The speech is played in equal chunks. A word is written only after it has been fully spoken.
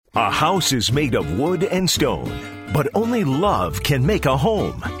A house is made of wood and stone, but only love can make a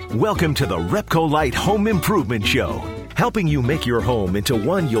home. Welcome to the Repco Light Home Improvement Show, helping you make your home into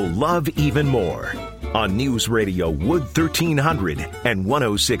one you'll love even more. On News Radio Wood 1300 and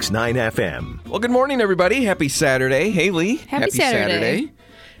 106.9 FM. Well, good morning, everybody. Happy Saturday. Haley. Happy Saturday.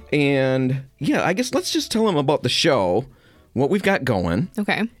 And yeah, I guess let's just tell them about the show, what we've got going.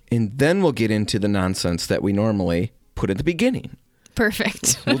 Okay. And then we'll get into the nonsense that we normally put at the beginning.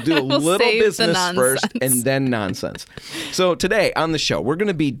 Perfect. We'll do a little business first and then nonsense. So today on the show, we're going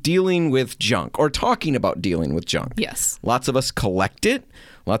to be dealing with junk or talking about dealing with junk. Yes. Lots of us collect it.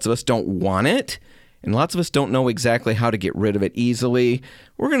 Lots of us don't want it. And lots of us don't know exactly how to get rid of it easily.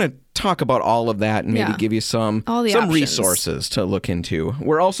 We're going to talk about all of that and maybe give you some resources to look into.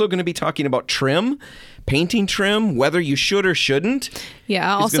 We're also going to be talking about trim, painting trim, whether you should or shouldn't.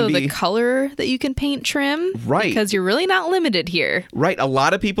 Yeah, also the color that you can paint trim. Right. Because you're really not limited here. Right. A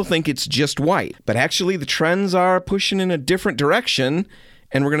lot of people think it's just white, but actually the trends are pushing in a different direction,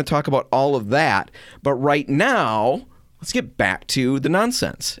 and we're going to talk about all of that. But right now, let's get back to the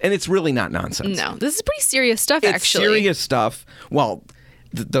nonsense. And it's really not nonsense. No, this is pretty serious stuff, it's actually. It's serious stuff. Well,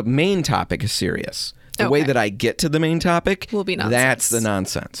 the main topic is serious. The way that I get to the main topic will be nonsense. That's the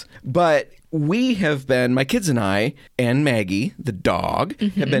nonsense. But we have been, my kids and I, and Maggie, the dog,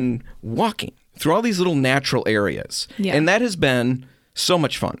 have been walking through all these little natural areas. Yeah. And that has been so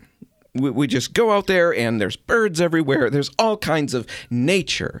much fun. We just go out there and there's birds everywhere. There's all kinds of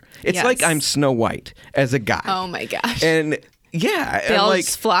nature. It's like I'm Snow White as a guy. Oh my gosh. And yeah, they all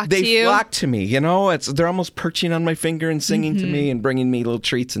just flock to you. They flock to me, you know. They're almost perching on my finger and singing to me and bringing me little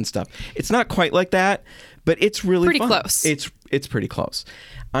treats and stuff. It's not quite like that, but it's really pretty fun. Close. It's pretty close.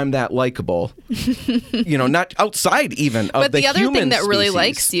 I'm that likable, you know, not outside even of the human But the other thing that species. really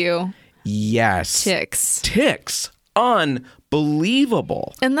likes you. Yes. Ticks.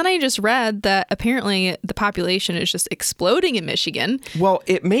 Unbelievable. And then I just read that apparently the population is just exploding in Michigan. Well,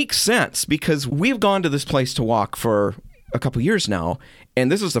 it makes sense because we've gone to this place to walk for a couple years now, and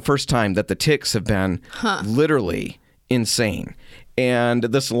this is the first time that the ticks have been literally insane. And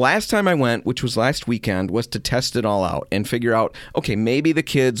this last time I went, which was last weekend, was to test it all out and figure out, okay, maybe the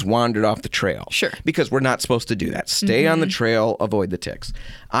kids wandered off the trail. Sure. Because we're not supposed to do that. Stay on the trail, avoid the ticks.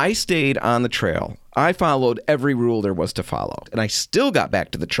 I stayed on the trail. I followed every rule there was to follow. And I still got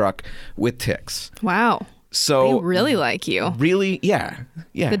back to the truck with ticks. Wow. So they really like you. Really, yeah.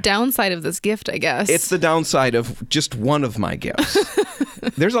 The downside of this gift, I guess. It's the downside of just one of my gifts.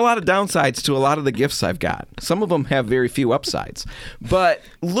 There's a lot of downsides to a lot of the gifts I've got. Some of them have very few upsides. But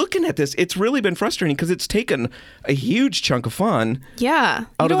looking at this, it's really been frustrating because it's taken a huge chunk of fun out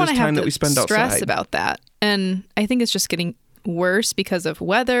of this time that we spend outside. Stress about that. And I think it's just getting worse because of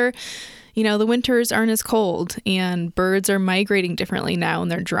weather. You know, the winters aren't as cold and birds are migrating differently now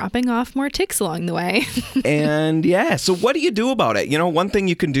and they're dropping off more ticks along the way. And so what do you do about it? You know, one thing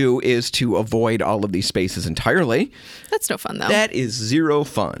you can do is to avoid all of these spaces entirely. That's no fun, though. That is zero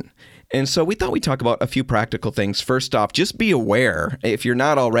fun. And so we thought we'd talk about a few practical things. First off, just be aware, if you're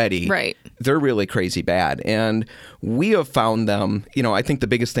not already, they're really crazy bad. And we have found them, you know, I think the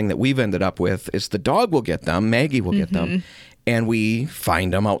biggest thing that we've ended up with is the dog will get them, Maggie will get them. And we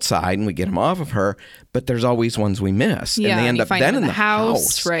find them outside and we get them off of her, but there's always ones we miss. Yeah, and they end up then in the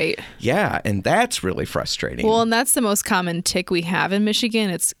house. Right. Yeah, and that's really frustrating. Well, and that's the most common tick we have in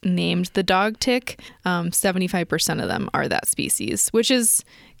Michigan. It's named the dog tick. 75% of them are that species, which is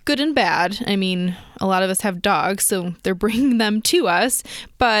good and bad. I mean, a lot of us have dogs, so they're bringing them to us,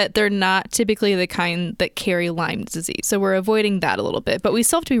 but they're not typically the kind that carry Lyme disease. So we're avoiding that a little bit, but we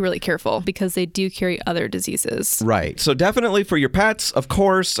still have to be really careful because they do carry other diseases. Right. So definitely for your pets, of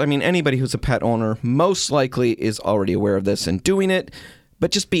course. I mean, anybody who's a pet owner most likely is already aware of this and doing it, but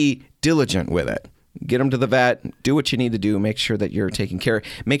just be diligent with it. Get them to the vet, do what you need to do, make sure that you're taking care,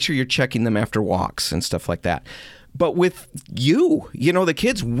 make sure you're checking them after walks and stuff like that. But with you know, the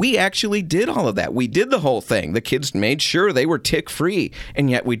kids, we actually did all of that. We did the whole thing. The kids made sure they were tick-free, and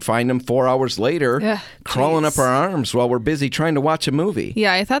yet we'd find them 4 hours later crawling up our arms while we're busy trying to watch a movie.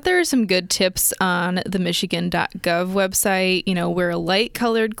 Yeah, I thought there were some good tips on the Michigan.gov website. You know, wear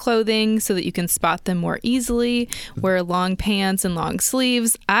light-colored clothing so that you can spot them more easily. Wear long pants and long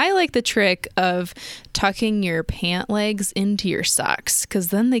sleeves. I like the trick of tucking your pant legs into your socks because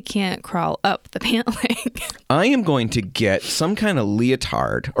then they can't crawl up the pant leg. I am going to get some kind of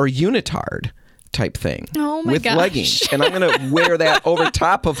leotard or unitard type thing with leggings, and I'm going to wear that over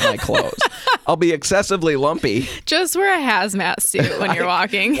top of my clothes. I'll be excessively lumpy. Just wear a hazmat suit when you're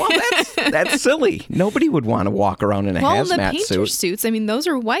walking. Well, that's silly. Nobody would want to walk around in a well, the hazmat painter suit. suits, I mean, those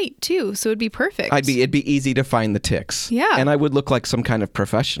are white too, so it'd be perfect. It'd be easy to find the ticks. Yeah. And I would look like some kind of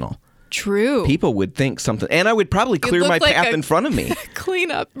professional. True. People would think something, and I would probably clear look my like path a- in front of me. Clean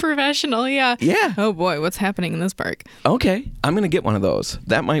up professional, yeah. Yeah. Oh boy, what's happening in this park? Okay, I'm going to get one of those.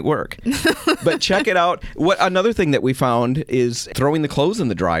 That might work. But check it out. Another thing that we found is throwing the clothes in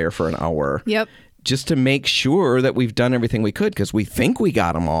the dryer for an hour. Yep. Just to make sure that we've done everything we could, because we think we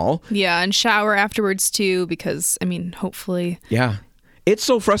got them all. Yeah, and shower afterwards too, because I mean, hopefully. Yeah. It's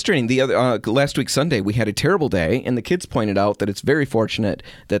so frustrating. The other last week Sunday, we had a terrible day, and the kids pointed out that it's very fortunate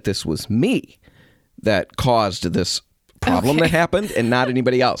that this was me that caused this problem that happened and not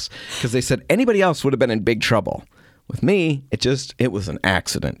anybody else. Because they said anybody else would have been in big trouble. With me, it was an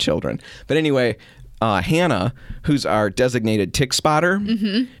accident, children. But anyway, Hannah, who's our designated tick spotter,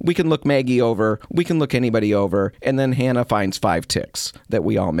 we can look Maggie over, we can look anybody over, and then Hannah finds 5 ticks that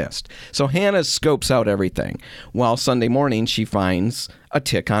we all missed. So Hannah scopes out everything, while Sunday morning she finds a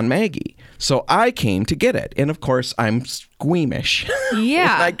tick on Maggie. So I came to get it, and of course I'm squeamish.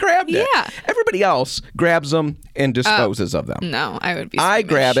 Yeah. And I grabbed it. Yeah. Everybody else grabs them and disposes of them. No, I would be I squeamish.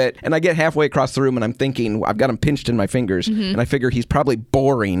 grab it, and I get halfway across the room, and I'm thinking, I've got him pinched in my fingers, and I figure he's probably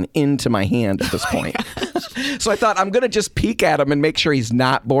boring into my hand at this point. So I thought, I'm going to just peek at him and make sure he's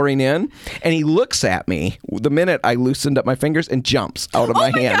not boring in. And he looks at me the minute I loosened up my fingers and jumps out of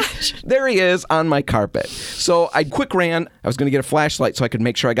my hand. Gosh. There he is on my carpet. So I quick ran. I was going to get a flashlight so I could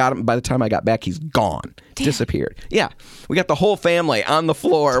make sure I got him. By the time I got back, he's gone. Disappeared. Yeah. We got the whole family on the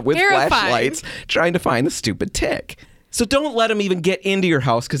floor with Terrifying. flashlights trying to find the stupid tick. So don't let them even get into your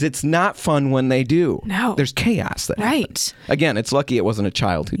house, because it's not fun when they do. No. There's chaos that Right. happens. Again, it's lucky it wasn't a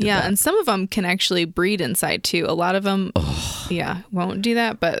child who did Yeah, that. and some of them can actually breed inside too. A lot of them, won't do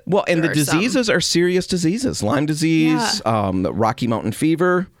that. But Well, and the there are some. diseases are serious diseases. Lyme disease, Rocky Mountain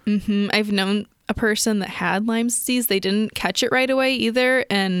fever. I've known a person that had Lyme disease. They didn't catch it right away either,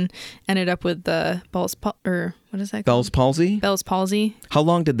 and ended up with the Bell's Palsy. Bell's palsy. How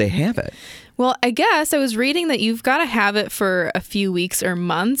long did they have it? Well, I guess I was reading that you've got to have it for a few weeks or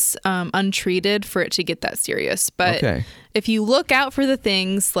months untreated for it to get that serious. But Okay. if you look out for the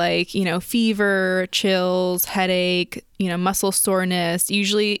things like, fever, chills, headache, muscle soreness,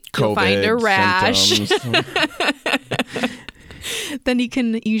 usually you'll find a rash, symptoms. then you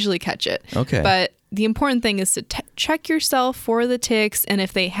can usually catch it. Okay. But the important thing is to check yourself for the ticks. And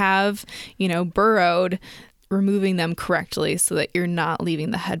if they have, burrowed, removing them correctly so that you're not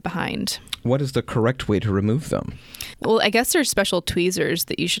leaving the head behind. What is the correct way to remove them? Well, I guess there's special tweezers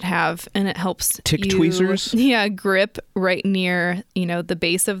that you should have, and it helps Tick you, tweezers? Yeah, grip right near, the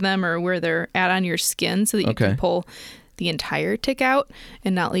base of them or where they're at on your skin so that you can pull the entire tick out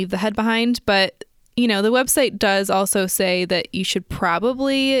and not leave the head behind. But, the website does also say that you should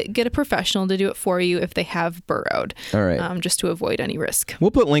probably get a professional to do it for you if they have burrowed. All right. Just to avoid any risk. We'll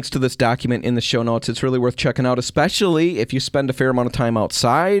put links to this document in the show notes. It's really worth checking out, especially if you spend a fair amount of time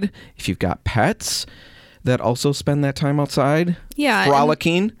outside, if you've got pets that also spend that time outside. Yeah.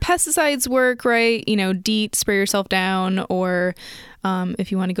 Frolicking. Pesticides work, right? DEET, spray yourself down, or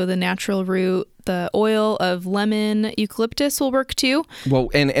if you want to go the natural route, the oil of lemon eucalyptus will work too.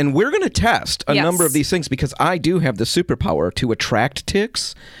 Well, and we're going to test a Yes. number of these things because I do have the superpower to attract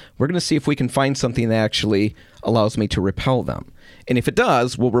ticks. We're going to see if we can find something that actually allows me to repel them. And if it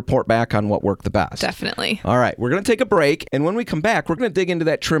does, we'll report back on what worked the best. Definitely. All right, we're going to take a break. And when we come back, we're going to dig into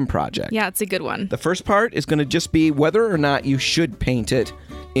that trim project. Yeah, it's a good one. The first part is going to just be whether or not you should paint it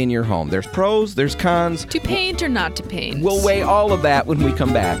in your home. There's pros, there's cons. To paint or not to paint? We'll weigh all of that when we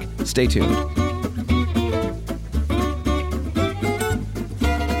come back. Stay tuned.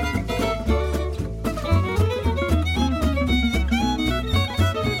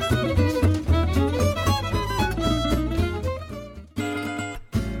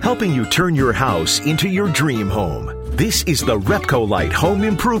 Helping you turn your house into your dream home. This is the Repcolite Home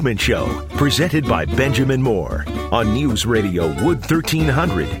Improvement Show, presented by Benjamin Moore on News Radio Wood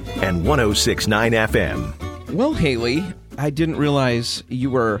 1300 and 106.9 FM. Well, Haley, I didn't realize you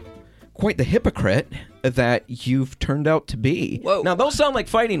were quite the hypocrite that you've turned out to be. Whoa. Now, those sound like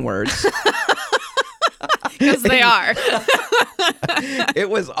fighting words. Because they are. It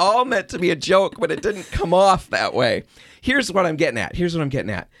was all meant to be a joke, but it didn't come off that way. Here's what I'm getting at.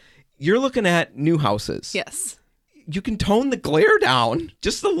 You're looking at new houses. Yes. You can tone the glare down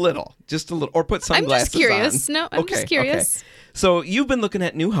just a little, or put sunglasses on. I'm just curious. No, I'm just curious. Okay. So you've been looking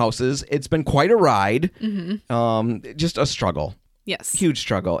at new houses. It's been quite a ride. Mm-hmm. Just a struggle. Yes. Huge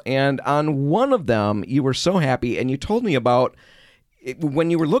struggle. And on one of them, you were so happy, and you told me about when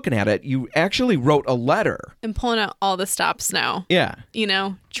you were looking at it, you actually wrote a letter. I'm pulling out all the stops now. Yeah.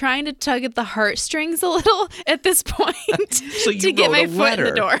 Trying to tug at the heartstrings a little at this point So you to get wrote my a foot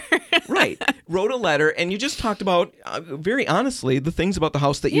in the letter. door. Right. Wrote a letter, and you just talked about, very honestly, the things about the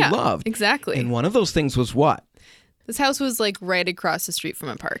house that you loved. Exactly. And one of those things was what? This house was like right across the street from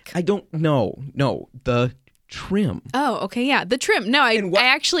a park. I don't know. No, the trim. Oh, okay, yeah. The trim. No, I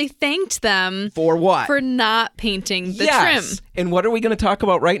actually thanked them For what? for not painting the yes. trim. And what are we going to talk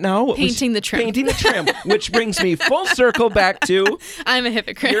about right now? Painting the trim. Painting the trim, which brings me full circle back to I'm a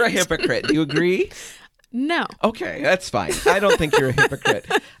hypocrite. you're a hypocrite. Do you agree? No. Okay, that's fine. I don't think you're a hypocrite.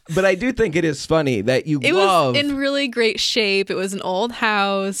 But I do think it is funny that you It love... was in really great shape. It was an old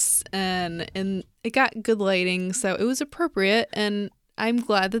house, and it got good lighting, so it was appropriate, and I'm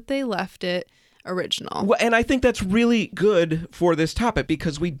glad that they left it original. Well, and I think that's really good for this topic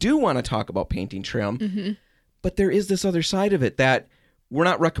because we do want to talk about painting trim, but there is this other side of it that we're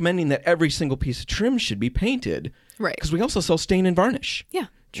not recommending that every single piece of trim should be painted. Right. Because we also sell stain and varnish. Yeah,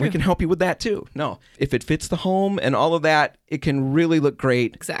 true. We can help you with that too. No, if it fits the home and all of that, it can really look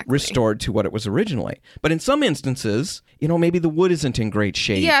great, Exactly. restored to what it was originally. But in some instances, maybe the wood isn't in great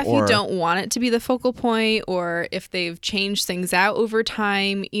shape. Yeah, if you don't want it to be the focal point, or if they've changed things out over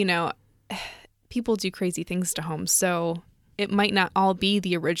time, people do crazy things to homes, so it might not all be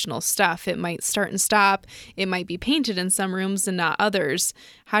the original stuff. It might start and stop. It might be painted in some rooms and not others.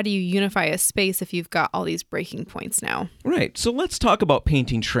 How do you unify a space if you've got all these breaking points now? Right. So let's talk about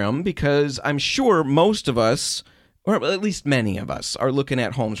painting trim because I'm sure most of us, or at least many of us, are looking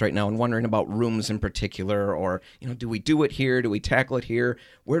at homes right now and wondering about rooms in particular, or, do we do it here? Do we tackle it here?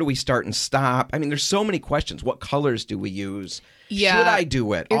 Where do we start and stop? I mean, there's so many questions. What colors do we use? Yeah. Should I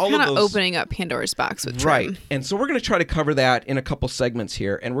do it? You're All kind of of those... opening up Pandora's box with trim. Right. And so we're going to try to cover that in a couple segments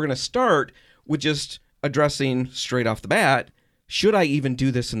here. And we're going to start with just addressing straight off the bat, should I even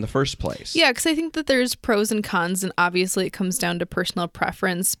do this in the first place? Yeah, because I think that there's pros and cons, and obviously it comes down to personal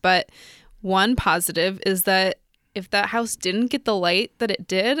preference. But one positive is that if that house didn't get the light that it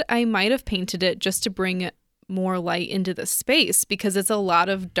did, I might have painted it just to bring more light into the space because it's a lot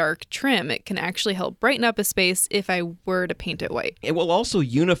of dark trim. It can actually help brighten up a space if I were to paint it white. It will also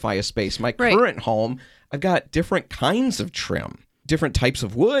unify a space. My Right. current home, I've got different kinds of trim, different types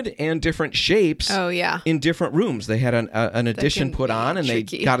of wood and different shapes Oh, yeah. in different rooms. They had an addition can put be on and they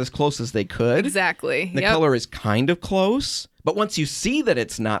tricky. got as close as they could. Exactly. The Yep. color is kind of close, but once you see that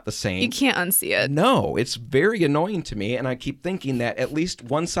it's not the same, You can't unsee it. no, it's very annoying to me. And I keep thinking that at least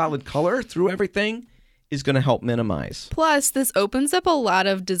one solid color through everything is going to help minimize. Plus, this opens up a lot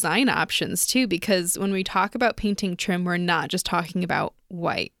of design options too, because when we talk about painting trim, we're not just talking about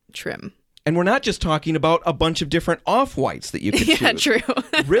white trim. And we're not just talking about a bunch of different off-whites that you can Yeah, choose. true.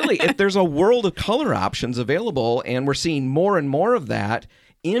 Really, if there's a world of color options available, and we're seeing more and more of that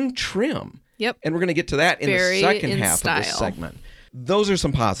in trim. Yep. And we're going to get to that in the Very second in half of this style. segment. Those are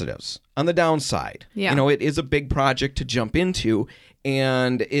some positives. On the downside, Yeah. it is a big project to jump into,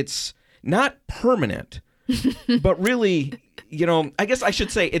 and it's not permanent, but really, I guess I should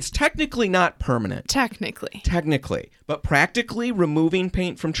say it's technically not permanent. Technically, but practically removing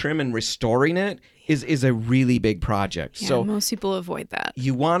paint from trim and restoring it is a really big project. Yeah, So most people avoid that.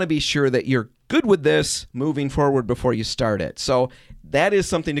 you want to be sure that you're good with this moving forward before you start it. So that is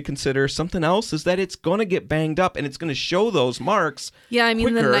something to consider. Something else is that it's going to get banged up and it's going to show those marks. Yeah, I mean,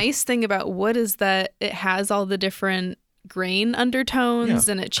 quicker. the nice thing about wood is that it has all the different grain undertones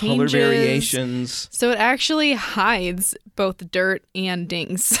and it changes. Color variations. So it actually hides both dirt and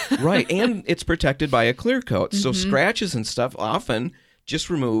dings. Right. And it's protected by a clear coat. Mm-hmm. So scratches and stuff often just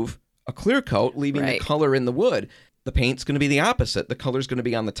remove a clear coat, leaving Right. the color in the wood. The paint's going to be the opposite. The color's going to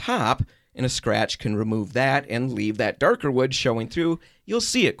be on the top, and a scratch can remove that and leave that darker wood showing through. You'll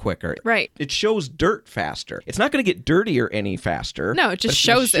see it quicker. Right. It shows dirt faster. It's not going to get dirtier any faster. No, it just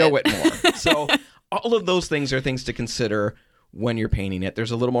but it's shows gonna show it. it more. So all of those things are things to consider when you're painting it.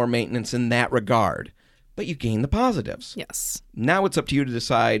 There's a little more maintenance in that regard, but you gain the positives. Yes. Now it's up to you to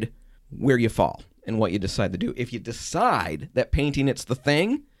decide where you fall and what you decide to do. If you decide that painting it's the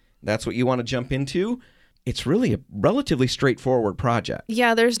thing, that's what you want to jump into, it's really a relatively straightforward project.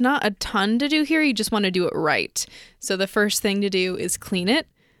 Yeah, there's not a ton to do here. You just want to do it right. So the first thing to do is clean it,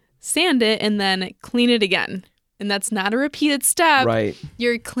 sand it, and then clean it again. And that's not a repeated step. Right.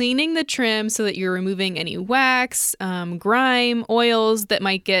 You're cleaning the trim so that you're removing any wax, grime, oils that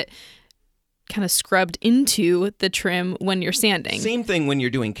might get kind of scrubbed into the trim when you're sanding. Same thing when you're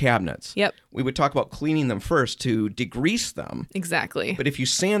doing cabinets. Yep. We would talk about cleaning them first to degrease them. Exactly. But if you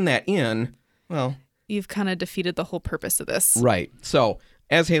sand that in, well, You've kind of defeated the whole purpose of this. right. So,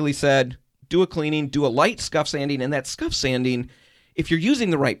 as Haley said, do a cleaning, do a light scuff sanding, and that scuff sanding if you're using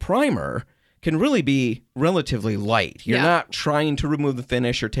the right primer, can really be relatively light. You're not trying to remove the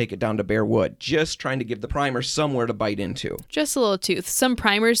finish or take it down to bare wood, just trying to give the primer somewhere to bite into. Just a little tooth. Some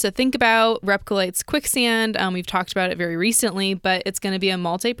primers to think about. Repcolite's Quicksand. We've talked about it very recently, but it's going to be a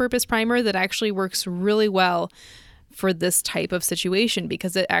multi-purpose primer that actually works really well for this type of situation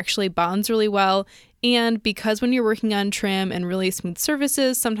because it actually bonds really well. And because when you're working on trim and really smooth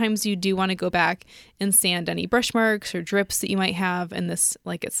surfaces, sometimes you do want to go back and sand any brush marks or drips that you might have. And this,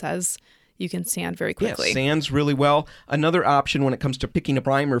 like it says, you can sand very quickly. Yeah, sands really well. Another option when it comes to picking a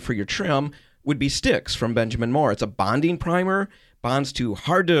primer for your trim would be Stix from Benjamin Moore. It's a bonding primer, bonds to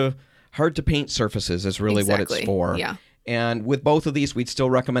hard to paint surfaces is really what it's for. Yeah. And with both of these, we'd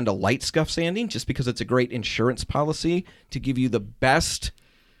still recommend a light scuff sanding just because it's a great insurance policy to give you the best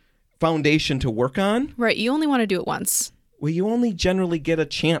foundation to work on. Right. You only want to do it once. Well, you only generally get a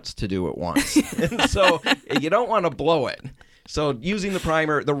chance to do it once. And so you don't want to blow it. So using the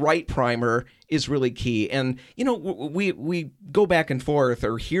primer, the right primer, is really key. And, you know, we go back and forth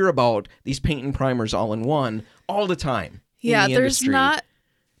or hear about these paint and primers all in one all the time. Yeah, in the there's industry. not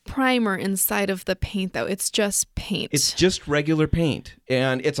primer inside of the paint, though. It's just paint. It's just regular paint.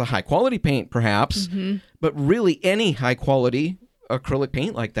 And it's a high-quality paint, perhaps. Mm-hmm. But really, any high-quality acrylic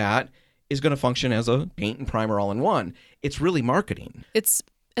paint like that is going to function as a paint and primer all in one. It's really marketing. It's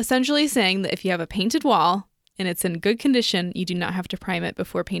essentially saying that if you have a painted wall and it's in good condition, you do not have to prime it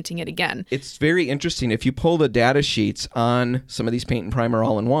before painting it again. It's very interesting. If you pull the data sheets on some of these paint and primer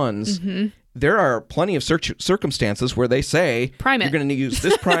all-in-ones, there are plenty of circumstances where they say, prime it. You're going to use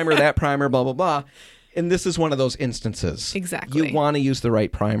this primer, that primer, blah, blah, blah. And this is one of those instances. Exactly. You want to use the right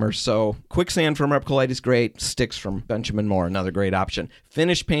primer. So Quicksand from Repcolite is great. Stix from Benjamin Moore, another great option.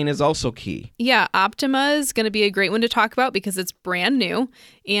 Finish paint is also key. Yeah, Optima is going to be a great one to talk about because it's brand new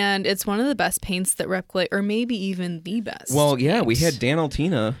and it's one of the best paints that Repcolite, or maybe even the best. Well, yeah, paint. we had Dan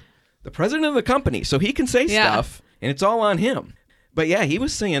Altina, the president of the company, so he can say stuff, and it's all on him. But yeah, he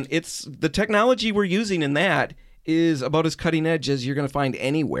was saying it's the technology we're using in that is about as cutting edge as you're going to find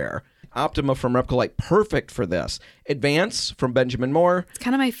anywhere. Optima from Repcolite, perfect for this. Advance from Benjamin Moore. It's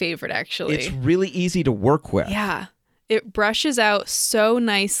kind of my favorite, actually. It's really easy to work with. Yeah. It brushes out so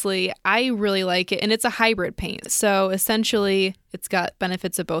nicely. I really like it. And it's a hybrid paint. So essentially, it's got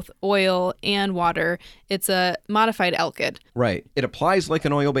benefits of both oil and water. It's a modified alkyd. Right. It applies like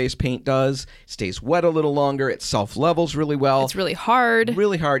an oil-based paint does, stays wet a little longer, it self-levels really well. It's really hard.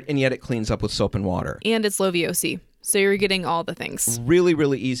 Really hard, and yet it cleans up with soap and water. And it's low VOC. So you're getting all the things. Really,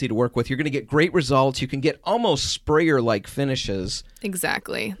 really easy to work with. You're going to get great results. You can get almost sprayer-like finishes.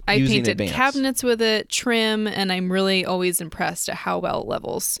 Exactly. I using painted Advance. cabinets with it, trim, and I'm really always impressed at how well it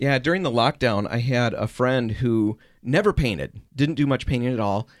levels. Yeah, during the lockdown, I had a friend who never painted, didn't do much painting at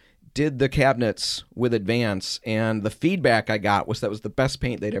all, did the cabinets with Advance, and the feedback I got was that was the best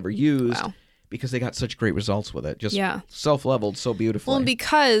paint they'd ever used. Wow. Because they got such great results with it. Just Yeah. self-leveled so beautifully. Well, and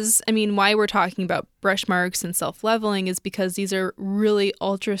because, I mean, why we're talking about brush marks and self-leveling is because these are really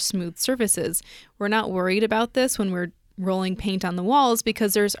ultra smooth surfaces. We're not worried about this when we're rolling paint on the walls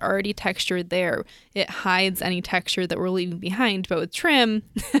because there's already texture there. It hides any texture that we're leaving behind. But with trim,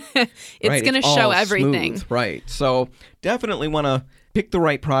 it's going to show all everything. Smooth, right. So definitely want to pick the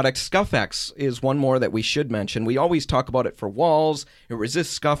right product. ScuffX is one more that we should mention. We always talk about it for walls. It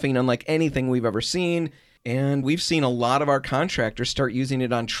resists scuffing unlike anything we've ever seen. And we've seen a lot of our contractors start using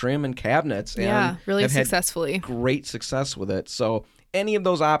it on trim and cabinets. And Yeah, really have had successfully. great success with it. So any of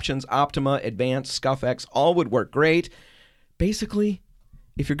those options, Optima, Advance, ScuffX, all would work great. Basically,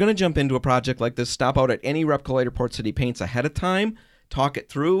 if you're going to jump into a project like this, stop out at any Repcolite or Port City Paints ahead of time, talk it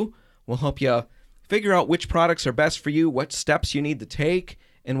through. We'll help you figure out which products are best for you, what steps you need to take,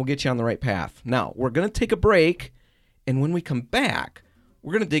 and we'll get you on the right path. Now, we're going to take a break, and when we come back,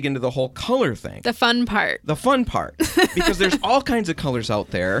 we're going to dig into the whole color thing. The fun part. The fun part, because there's all kinds of colors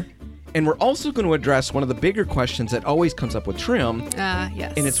out there, and we're also going to address one of the bigger questions that always comes up with trim,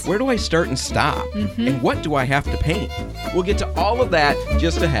 Yes. and it's where do I start and stop? And what do I have to paint? We'll get to all of that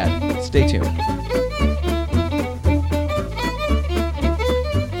just ahead. Stay tuned.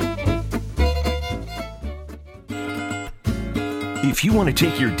 If you want to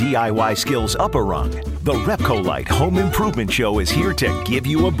take your DIY skills up a rung, the Repcolite Home Improvement Show is here to give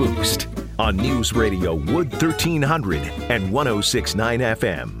you a boost on News Radio Wood 1300 and 106.9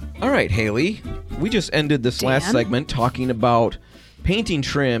 FM. All right, Haley, we just ended this last Dan? segment talking about painting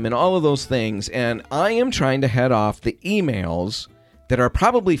trim and all of those things, and I am trying to head off the emails that are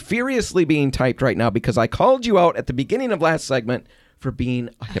probably furiously being typed right now because I called you out at the beginning of last segment for being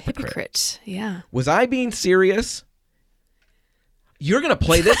a hypocrite. Yeah. Was I being serious? You're going to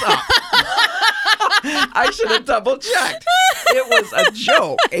play this up. I should have double checked. It was a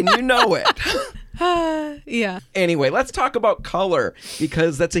joke, and you know it. Yeah. Anyway, let's talk about color,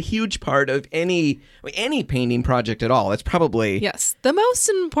 because that's a huge part of any painting project at all. That's probably... Yes. The most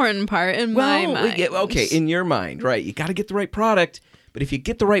important part in my mind. Okay, in your mind, right. You got to get the right product, but if you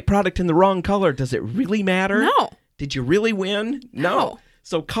get the right product in the wrong color, does it really matter? No. Did you really win? No.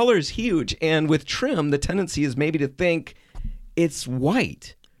 So color is huge, and with trim, the tendency is maybe to think it's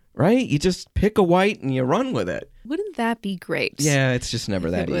white, right? You just pick a white and you run with it. Wouldn't that be great? Yeah, it's just never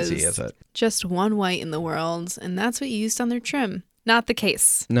that easy, was is it? Just one white in the world, and that's what you used on their trim. Not the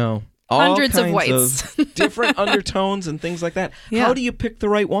case. No. Hundreds of All whites. kinds of different undertones and things like that. Yeah. How do you pick the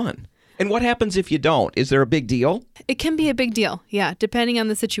right one? And what happens if you don't? Is there a big deal? It can be a big deal, yeah, depending on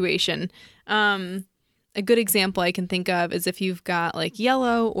the situation. A good example I can think of is if you've got like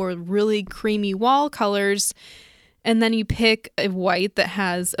yellow or really creamy wall colors, and then you pick a white that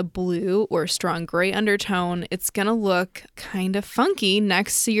has a blue or strong gray undertone, it's going to look kind of funky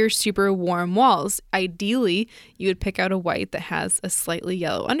next to your super warm walls. Ideally, you would pick out a white that has a slightly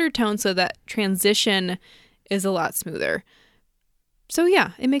yellow undertone so that transition is a lot smoother. So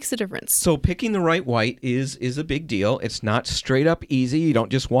yeah, it makes a difference. So picking the right white is a big deal. It's not straight up easy. You don't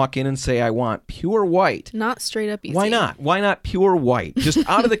just walk in and say, I want pure white. Not straight up easy. Why not? Why not pure white? Just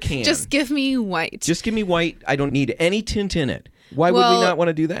out of the can. Just give me white. Just give me white. I don't need any tint in it. Why would we not want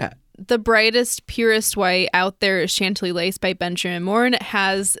to do that? The brightest, purest white out there is Chantilly Lace by Benjamin Moore, and it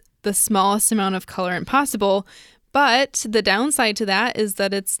has the smallest amount of colorant possible. But the downside to that is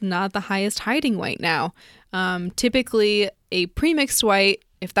that it's not the highest hiding white now. Typically, a premixed white,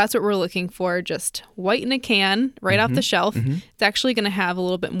 if that's what we're looking for, just white in a can right off the shelf, it's actually going to have a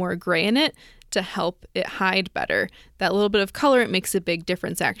little bit more gray in it to help it hide better. That little bit of color, it makes a big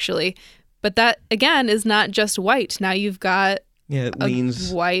difference, actually. But that, again, is not just white. Now you've got it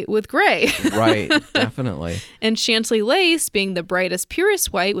leans white with gray. Right, definitely. And Chantilly Lace, being the brightest,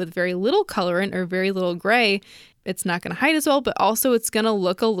 purest white with very little colorant or very little gray, it's not going to hide as well, but also it's going to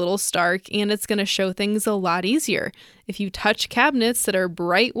look a little stark, and it's going to show things a lot easier. If you touch cabinets that are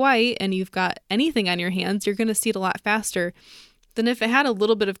bright white and you've got anything on your hands, you're going to see it a lot faster than if it had a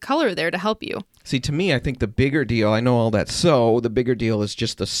little bit of color there to help you. See, to me, I think the bigger deal, I know all that, so the bigger deal is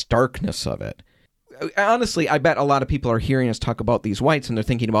just the starkness of it. Honestly, I bet a lot of people are hearing us talk about these whites and they're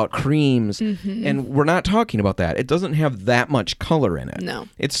thinking about creams, and we're not talking about that. It doesn't have that much color in it. No.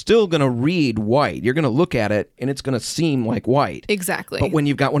 It's still going to read white. You're going to look at it and it's going to seem like white. Exactly. But when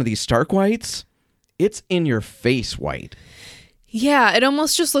you've got one of these stark whites, it's in your face white. Yeah, it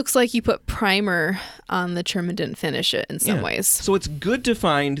almost just looks like you put primer on the trim and didn't finish it in some ways. So it's good to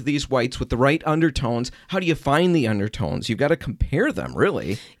find these whites with the right undertones. How do you find the undertones? You've got to compare them,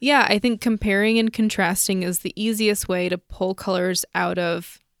 really. Yeah, I think comparing and contrasting is the easiest way to pull colors out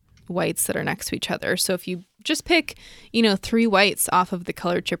of whites that are next to each other. So if you just pick, 3 whites off of the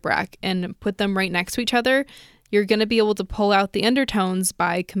color chip rack and put them right next to each other, you're going to be able to pull out the undertones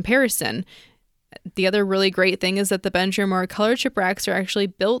by comparison. The other really great thing is that the Benjamin Moore color chip racks are actually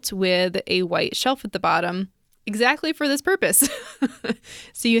built with a white shelf at the bottom exactly for this purpose.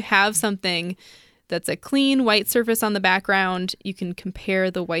 So you have something that's a clean white surface on the background. You can compare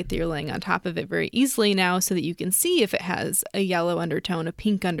the white that you're laying on top of it very easily now so that you can see if it has a yellow undertone, a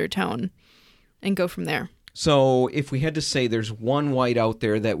pink undertone, and go from there. So if we had to say there's one white out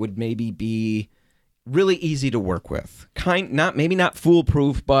there that would maybe be really easy to work with, maybe not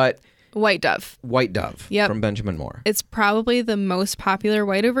foolproof, but... White Dove. White Dove from Benjamin Moore. It's probably the most popular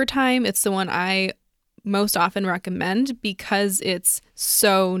white over time. It's the one I most often recommend because it's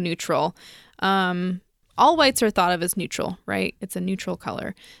so neutral. All whites are thought of as neutral, right? It's a neutral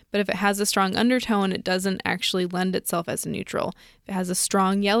color. But if it has a strong undertone, it doesn't actually lend itself as a neutral. If it has a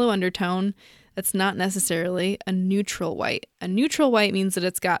strong yellow undertone, that's not necessarily a neutral white. A neutral white means that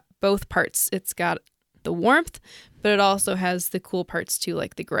it's got both parts. It's got the warmth, but it also has the cool parts too,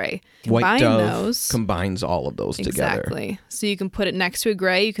 like the gray. White Dove combines all of those together. Exactly. So you can put it next to a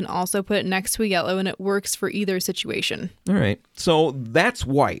gray. You can also put it next to a yellow, and it works for either situation. All right. So that's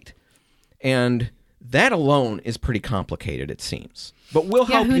white. And that alone is pretty complicated, it seems. But we'll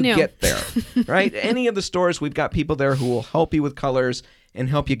help you get there, right? Any of the stores, we've got people there who will help you with colors and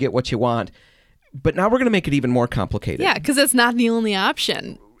help you get what you want. But now we're going to make it even more complicated. Yeah, because it's not the only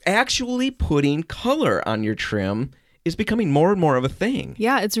option. Actually putting color on your trim is becoming more and more of a thing.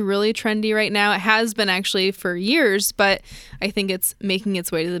 Yeah, it's really trendy right now. It has been actually for years, but I think it's making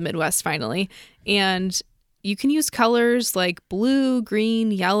its way to the Midwest finally. And you can use colors like blue,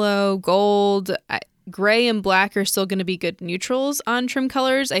 green, yellow, gold. Gray and black are still going to be good neutrals on trim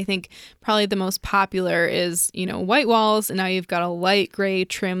colors. I think probably the most popular is, white walls. And now you've got a light gray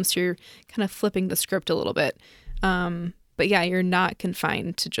trim, so you're kind of flipping the script a little bit. But yeah, you're not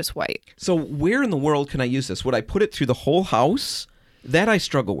confined to just white. So where in the world can I use this? Would I put it through the whole house? That I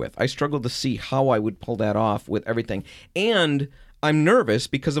struggle with. I struggle to see how I would pull that off with everything. And I'm nervous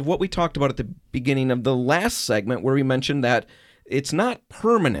because of what we talked about at the beginning of the last segment where we mentioned that it's not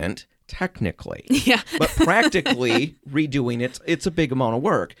permanent technically. Yeah. But practically redoing it's a big amount of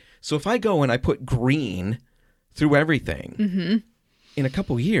work. So if I go and I put green through everything, in a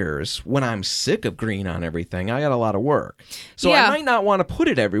couple years, when I'm sick of green on everything, I got a lot of work. So Yeah. I might not want to put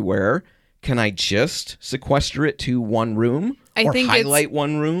it everywhere. Can I just sequester it to one room I or think highlight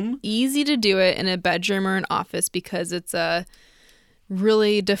one room? Easy to do it in a bedroom or an office because it's a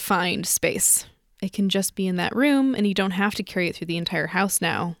really defined space. It can just be in that room and you don't have to carry it through the entire house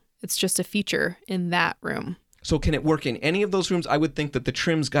now. It's just a feature in that room. So can it work in any of those rooms? I would think that the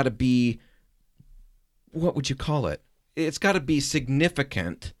trim's got to be, what would you call it? It's got to be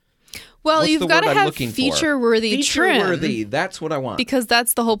significant. Well, What's you've the got to word I'm have looking for? feature-worthy trim. Feature-worthy, that's what I want. Because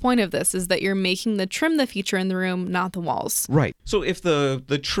that's the whole point of this, is that you're making the trim the feature in the room, not the walls. Right. So if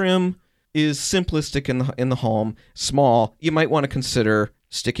the trim is simplistic in the home, small, you might want to consider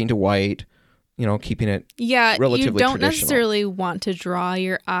sticking to white, keeping it relatively you don't traditional. necessarily want to draw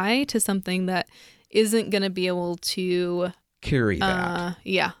your eye to something that isn't going to be able to carry that.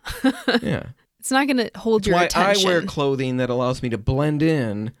 Yeah. Yeah. It's not going to hold your Why attention. I wear clothing that allows me to blend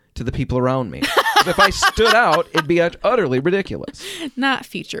in to the people around me. If I stood out, it'd be utterly ridiculous. Not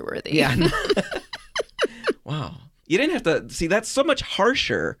feature worthy. Yeah. Wow. You didn't have to see. That's so much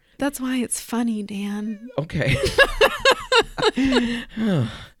harsher. That's why it's funny, Dan. Okay. You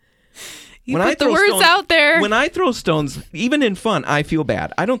put the words out there. When I throw stones, even in fun, I feel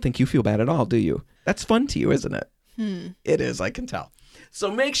bad. I don't think you feel bad at all, do you? That's fun to you, isn't it? It is, I can tell. So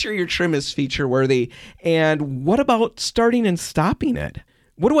make sure your trim is feature worthy. And what about starting and stopping it?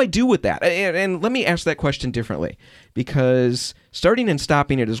 What do I do with that? And let me ask that question differently, because starting and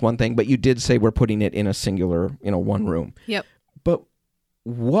stopping it is one thing, but you did say we're putting it in a singular, one room. Yep. But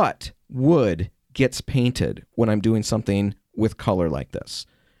what wood gets painted when I'm doing something with color like this?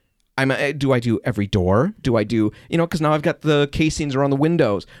 Do I do every door? Do I do, because now I've got the casings around the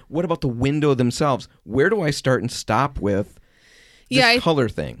windows. What about the window themselves? Where do I start and stop with this color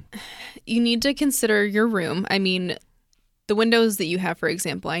thing? You need to consider your room. I mean, the windows that you have, for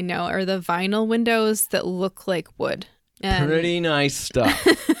example, I know are the vinyl windows that look like wood. And pretty nice stuff.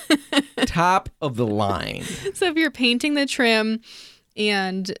 Top of the line. So if you're painting the trim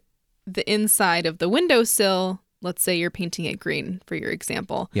and the inside of the windowsill, let's say you're painting it green for your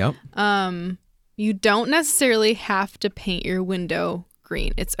example. Yep. You don't necessarily have to paint your window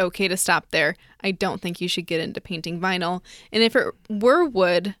green. It's okay to stop there. I don't think you should get into painting vinyl. And if it were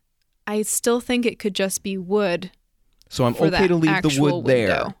wood, I still think it could just be wood. So I'm okay to leave the wood there.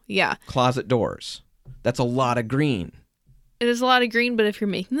 Window. Yeah. Closet doors. That's a lot of green. It is a lot of green, but if you're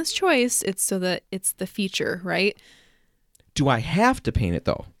making this choice, it's so that it's the feature, right? Do I have to paint it,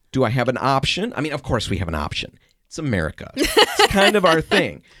 though? Do I have an option? I mean, of course we have an option. It's America. It's kind of our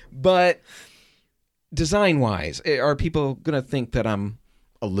thing. But design-wise, are people going to think that I'm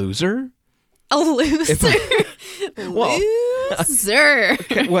a loser? A loser? Loser.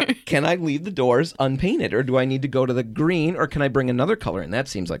 Can I leave the doors unpainted, or do I need to go to the green, or can I bring another color in? That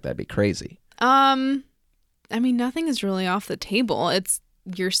seems like that'd be crazy. I mean, nothing is really off the table. It's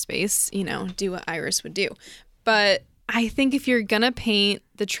your space, do what Iris would do. But I think if you're going to paint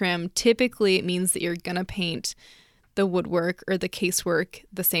the trim, typically it means that you're going to paint the woodwork or the casework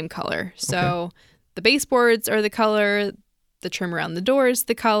the same color. So the baseboards are the color, the trim around the door is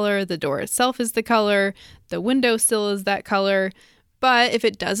the color, the door itself is the color, the windowsill is that color. But if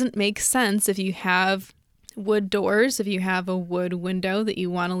it doesn't make sense, if you have wood doors, if you have a wood window that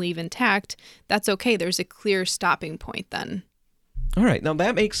you want to leave intact, that's okay. There's a clear stopping point then. All right. Now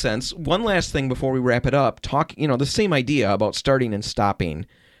that makes sense. One last thing before we wrap it up. The same idea about starting and stopping.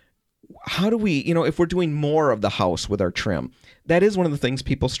 How do we, if we're doing more of the house with our trim, that is one of the things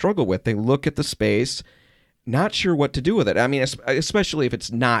people struggle with. They look at the space, not sure what to do with it. I mean, especially if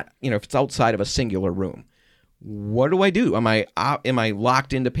it's not, if it's outside of a singular room. What do I do? Am I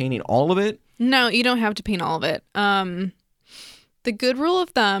locked into painting all of it? No, you don't have to paint all of it. The good rule of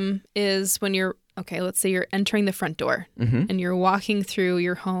thumb is when let's say you're entering the front door and you're walking through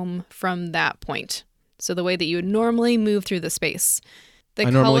your home from that point. So the way that you would normally move through the space. I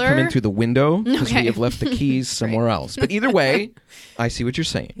normally come in through the window because Okay. we have left the keys somewhere else. But either way, I see what you're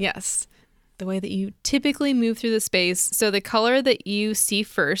saying. Yes. The way that you typically move through the space. So the color that you see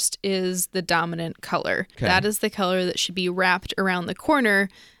first is the dominant color. Okay. That is the color that should be wrapped around the corner,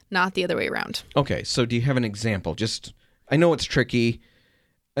 not the other way around. Okay, so do you have an example? I know it's tricky.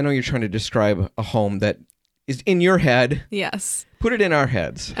 I know you're trying to describe a home that is in your head. Yes. Put it in our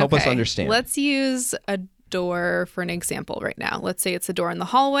heads. Help us understand. Let's use a door for an example right now. Let's say it's a door in the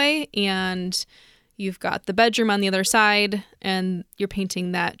hallway and you've got the bedroom on the other side and you're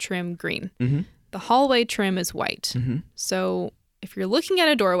painting that trim green. Mm-hmm. The hallway trim is white. Mm-hmm. So if you're looking at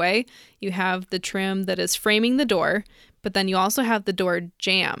a doorway, you have the trim that is framing the door, but then you also have the door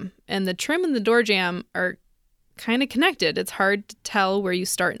jamb. And the trim and the door jamb are kind of connected. It's hard to tell where you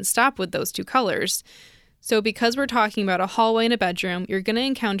start and stop with those two colors. So because we're talking about a hallway and a bedroom, you're going to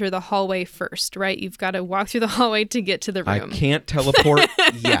encounter the hallway first, right? You've got to walk through the hallway to get to the room. I can't teleport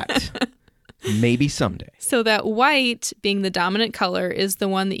yet. Maybe someday. So that white, being the dominant color, is the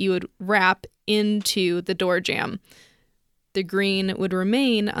one that you would wrap into the door jamb. The green would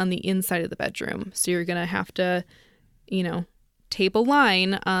remain on the inside of the bedroom. So you're going to have to, tape a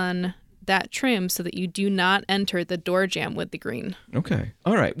line on that trim so that you do not enter the door jamb with the green. Okay.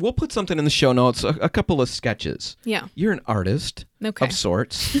 All right. We'll put something in the show notes, a couple of sketches. Yeah. You're an artist of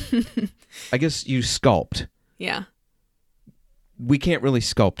sorts. I guess you sculpt. Yeah. We can't really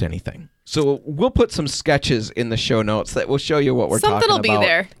sculpt anything. So we'll put some sketches in the show notes that will show you what we're talking about. Something will be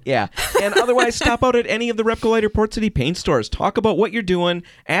there. Yeah. And otherwise, stop out at any of the Repco Lighter Port City paint stores. Talk about what you're doing.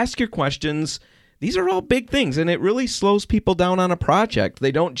 Ask your questions. These are all big things, and it really slows people down on a project.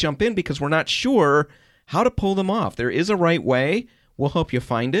 They don't jump in because we're not sure how to pull them off. There is a right way. We'll help you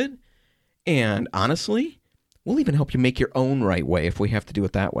find it. And honestly, we'll even help you make your own right way if we have to do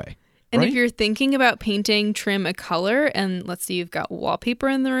it that way. And right? if you're thinking about painting trim a color, and let's say you've got wallpaper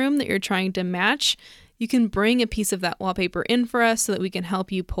in the room that you're trying to match, you can bring a piece of that wallpaper in for us so that we can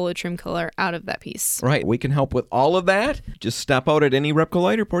help you pull a trim color out of that piece. Right. We can help with all of that. Just stop out at any Repco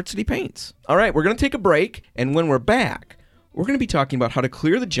Lighter Port City Paints. All right. We're going to take a break. And when we're back, we're going to be talking about how to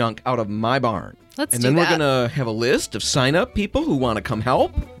clear the junk out of my barn. Let's and do then that. we're going to have a list of sign-up people who want to come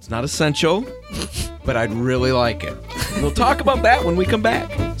help. It's not essential, but I'd really like it. We'll talk about that when we come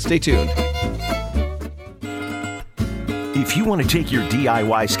back. Stay tuned. If you want to take your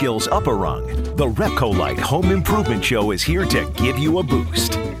DIY skills up a rung, the Repco Light Home Improvement Show is here to give you a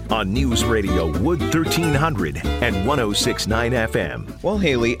boost on News Radio Wood 1300 and 106.9 FM. Well,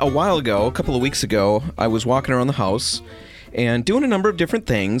 Haley, a couple of weeks ago, I was walking around the house and doing a number of different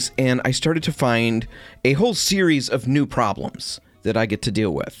things, and I started to find a whole series of new problems that I get to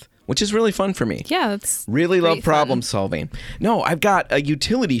deal with, which is really fun for me. Yeah, that's really love great problem fun. solving. No, I've got a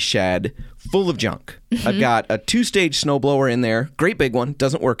utility shed full of junk. I've got a 2-stage snowblower in there, great big one,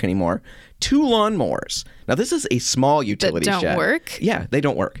 doesn't work anymore. 2 lawnmowers. Now, this is a small utility That don't shed. work? Yeah, they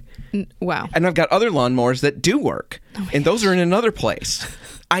don't work. Wow. And I've got other lawnmowers that do work, and those are in another place.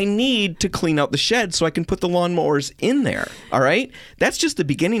 I need to clean out the shed so I can put the lawnmowers in there, all right? That's just the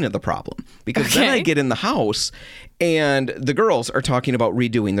beginning of the problem, because then I get in the house, and the girls are talking about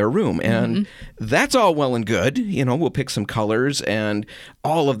redoing their room, and that's all well and good. We'll pick some colors and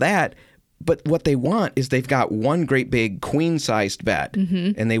all of that, but what they want is they've got one great big queen-sized bed,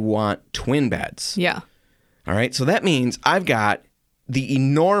 and they want twin beds. Yeah. All right, so that means I've got the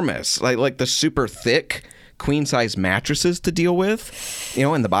enormous, like the super thick queen-size mattresses to deal with,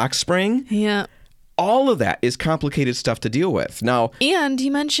 in the box spring. Yeah. All of that is complicated stuff to deal with. Now, And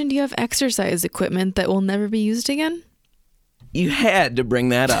you mentioned you have exercise equipment that will never be used again? you had to bring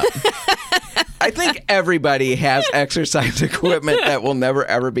that up. I think everybody has exercise equipment that will never,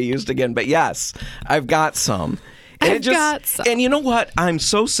 ever be used again. But yes, I've got some. And I've got some. And you know what? I'm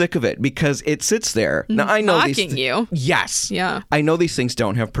so sick of it because it sits there. Now, I know Mocking you. Yes. Yeah. I know these things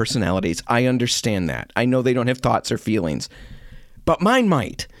don't have personalities. I understand that. I know they don't have thoughts or feelings. But mine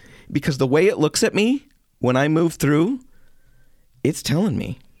might. Because the way it looks at me when I move through, it's telling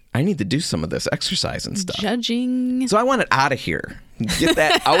me I need to do some of this exercise and stuff. Judging. So I want it out of here. Get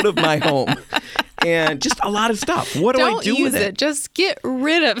that out of my home. And just a lot of stuff. What do I do with it? Just get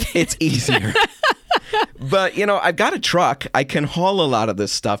rid of it. It's easier. But, I've got a truck. I can haul a lot of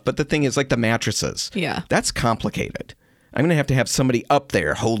this stuff. But the thing is, like the mattresses. Yeah. That's complicated. I'm going to have somebody up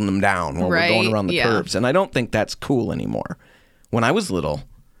there holding them down while we're going around the curves. And I don't think that's cool anymore. When I was little,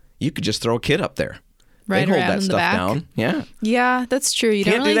 you could just throw a kid up there. Right They'd hold around that in the stuff back. down. Yeah. Yeah, that's true. You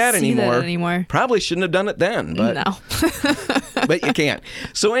Can't don't really do that see anymore. that anymore. Probably shouldn't have done it then. But, No. but you can't.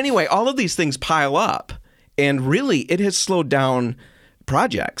 So anyway, all of these things pile up. And really, it has slowed down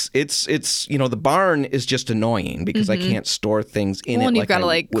projects. It's the barn is just annoying because I can't store things in it. And you've like got to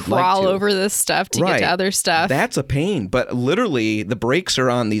I would crawl like to. over this stuff to get to other stuff. That's a pain. But literally, the brakes are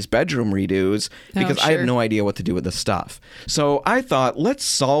on these bedroom redos because I have sure. no idea what to do with this stuff. So I thought, let's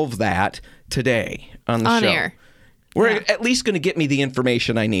solve that today on the show. On air. We're Yeah. at least going to get me the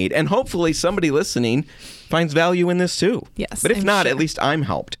information I need. And hopefully somebody listening finds value in this too. Yes, But if I'm not, sure. at least I'm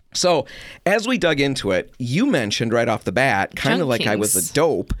helped. So as we dug into it, you mentioned right off the bat, kind of Junk like I was Kings. a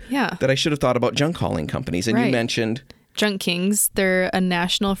dope, Yeah. that I should have thought about junk hauling companies. And you Right. mentioned... Junk Kings, they're a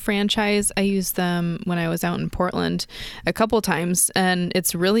national franchise. I used them when I was out in Portland a couple times, and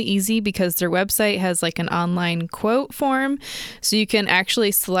it's really easy because their website has like an online quote form, so you can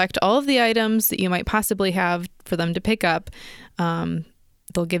actually select all of the items that you might possibly have for them to pick up.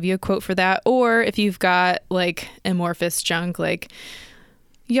 They'll give you a quote for that, or if you've got like amorphous junk like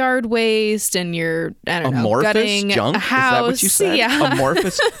yard waste and you're, I don't know, Amorphous gutting junk? a house. Is that what you said? Yeah.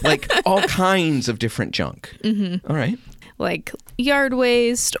 Amorphous? Like all kinds of different junk. Mm-hmm. All right. Like yard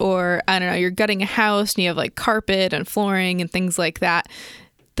waste, or I don't know, you're gutting a house and you have like carpet and flooring and things like that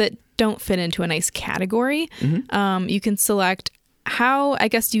that don't fit into a nice category. You can select how, I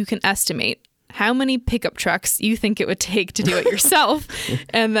guess you can estimate how many pickup trucks you think it would take to do it yourself.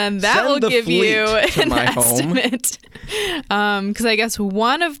 And then that Send will the give you fleet to an my home. estimate. Because I guess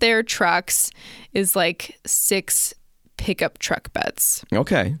one of their trucks is like 6 pickup truck beds.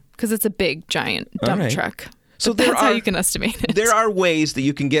 Okay. Because it's a big, giant dump right. truck. So But there that's how are- you can estimate it. There are ways that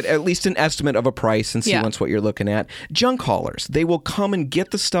you can get at least an estimate of a price and see Yeah. once what you're looking at. Junk haulers, they will come and get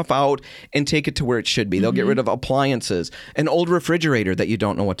the stuff out and take it to where it should be. They'll get rid of appliances, an old refrigerator that you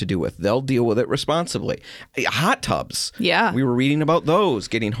don't know what to do with. They'll deal with it responsibly. Hot tubs. Yeah. We were reading about those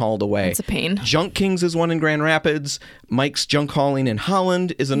getting hauled away. It's a pain. Junk Kings is one in Grand Rapids. Mike's Junk Hauling in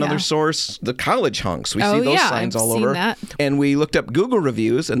Holland is another Yeah. source. The college hunks, we Oh, see those yeah, signs I've all seen over. that. And we looked up Google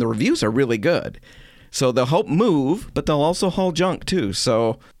reviews, and the reviews are really good. So they'll help move, but they'll also haul junk too.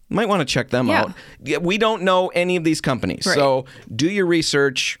 So you might want to check them Yeah. out. Yeah, we don't know any of these companies. Right. So do your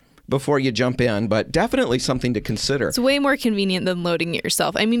research before you jump in, but definitely something to consider. It's way more convenient than loading it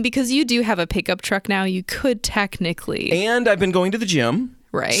yourself. I mean, because you do have a pickup truck now, you could technically. And I've been going to the gym.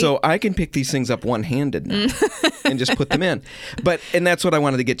 Right. So I can pick these things up one-handed now and just put them in. And that's what I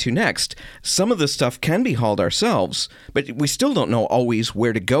wanted to get to next. Some of this stuff can be hauled ourselves, but we still don't know always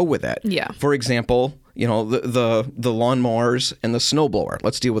where to go with it. Yeah. For example, you know, the lawnmowers and the snowblower.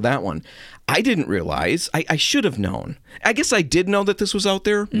 Let's deal with that one. I didn't realize, I should have known. I guess I did know that this was out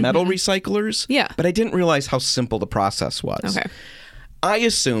there, metal recyclers. Yeah. But I didn't realize how simple the process was. Okay. I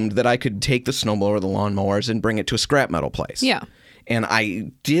assumed that I could take the snowblower, the lawnmowers, and bring it to a scrap metal place. Yeah. And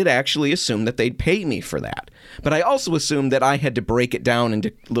I did actually assume that they'd pay me for that. But I also assumed that I had to break it down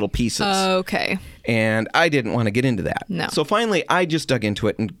into little pieces. Okay. And I didn't want to get into that. No. So finally, I just dug into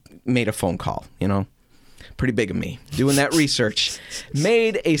it and made a phone call, you know. Pretty big of me doing that research.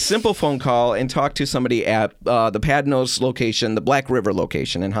 Made a simple phone call and talked to somebody at the Padnos location, the Black River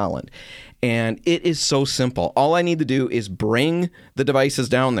location in Holland. And it is so simple. All I need to do is bring the devices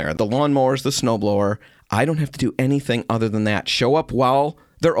down there, the lawnmowers, the snowblower. I don't have to do anything other than that. Show up while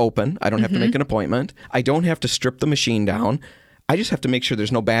they're open. I don't have to make an appointment. I don't have to strip the machine down. I just have to make sure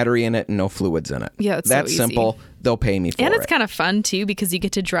there's no battery in it and no fluids in it. Yeah, it's so That's easy. simple. They'll pay me for And it. it's kind of fun too because you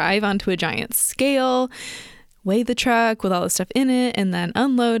get to drive onto a giant scale, weigh the truck with all the stuff in it, and then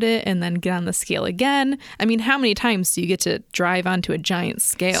unload it and then get on the scale again. I mean, how many times do you get to drive onto a giant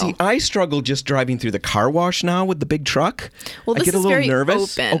scale? See, I struggle just driving through the car wash now with the big truck. Well, I this get a is little very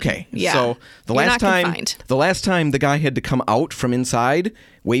nervous. open. Okay, Yeah. so the You're last not time, confined. the guy had to come out from inside,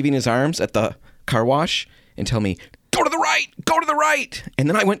 waving his arms at the car wash, and tell me, "Go to the right, go to the right." And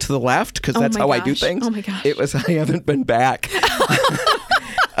then I went to the left because that's my how I do gosh. things. Oh my gosh. It was I haven't been back.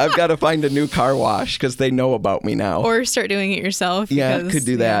 I've got to find a new car wash because they know about me now. Or start doing it yourself. Yeah, because- could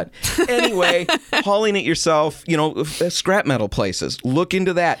do yeah. that. Anyway, hauling it yourself, you know, scrap metal places. Look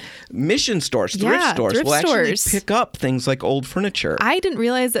into that. Mission stores, thrift Yeah, stores thrift will actually stores. pick up things like old furniture. I didn't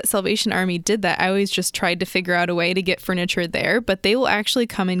realize that Salvation Army did that. I always just tried to figure out a way to get furniture there, but they will actually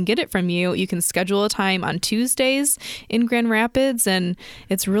come and get it from you. You can schedule a time on Tuesdays in Grand Rapids, and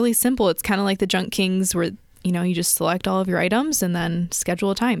it's really simple. It's kind of like the Junk Kings where, you know, you just select all of your items and then schedule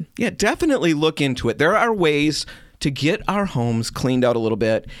a time. Yeah, definitely look into it. There are ways to get our homes cleaned out a little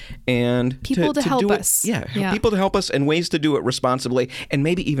bit and People to help do it- us. Yeah, Yeah. people to help us and ways to do it responsibly and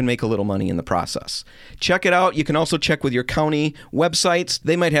maybe even make a little money in the process. Check it out. You can also check with your county websites.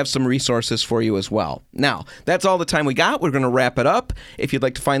 They might have some resources for you as well. Now, that's all the time we got. We're going to wrap it up. If you'd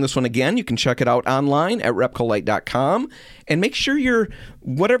like to find this one again, you can check it out online at repcolite.com. And make sure you're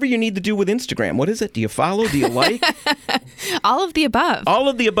whatever you need to do with Instagram. What is it? Do you follow? Do you like? All of the above. All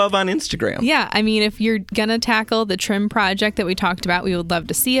of the above on Instagram. Yeah, I mean, if you're going to tackle the trim project that we talked about, we would love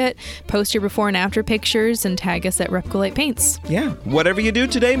to see it. Post your before and after pictures and tag us at Repcolite Paints. Yeah, whatever you do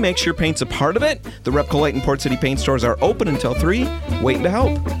today, make sure paint's a part of it. The Repcolite and Port City paint stores are open until 3, waiting to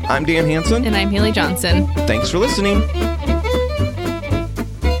help. I'm Dan Hansen. And I'm Haley Johnson. Thanks for listening.